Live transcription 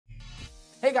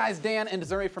Hey guys, Dan and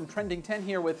Zuri from Trending 10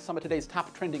 here with some of today's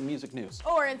top trending music news.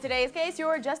 Or in today's case,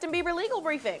 your Justin Bieber legal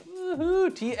briefing. Woohoo!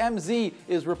 TMZ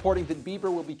is reporting that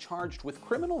Bieber will be charged with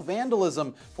criminal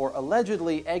vandalism for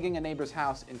allegedly egging a neighbor's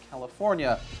house in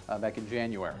California back in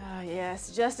January.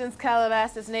 Yes, Justin's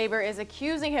Calabasas neighbor is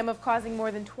accusing him of causing more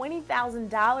than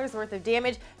 $20,000 worth of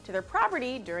damage to their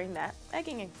property during that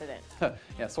egging incident.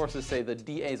 Yeah, sources say the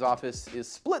DA's office is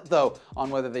split, though, on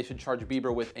whether they should charge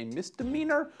Bieber with a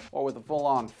misdemeanor or with a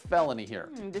full-on felony here.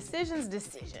 Decisions.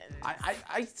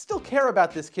 I still care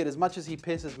about this kid as much as he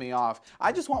pisses me off.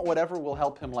 I just want whatever will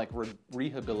help him, like,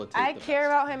 rehabilitate. I care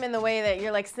about him in the way that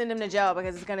you're like, send him to jail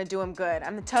because it's gonna do him good.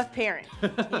 I'm the tough parent.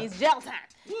 He needs jail time.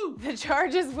 The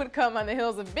charges would come on the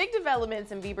heels of big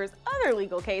developments in Bieber's other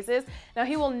legal cases. Now,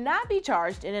 he will not be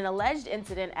charged in an alleged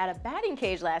incident at a batting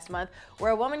cage last month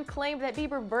where a woman claimed that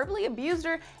Bieber verbally abused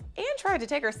her and tried to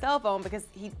take her cell phone because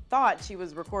he thought she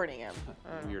was recording him.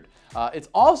 Weird. It's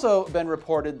also been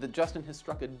reported that Justin has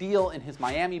struck a deal in his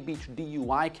Miami Beach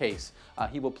DUI case.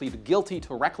 He will plead guilty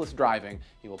to reckless driving,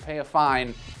 he will pay a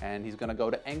fine, and he's going to go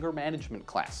to anger management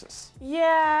classes.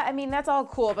 Yeah, I mean, that's all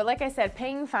cool, but like I said,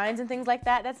 paying fines and things like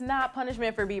that, that's not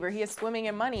punishment for Bieber. He is swimming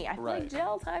in money. I feel like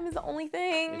jail time is the only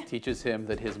thing. It teaches him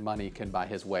that his money can buy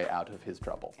his way out of his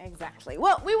trouble. Exactly.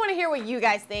 Well, we want to hear what you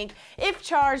guys think. If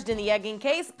charged in the egging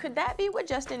case, could that be what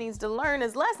Justin needs to learn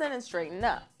his lesson and straighten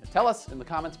up? Tell us in the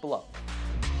comments below.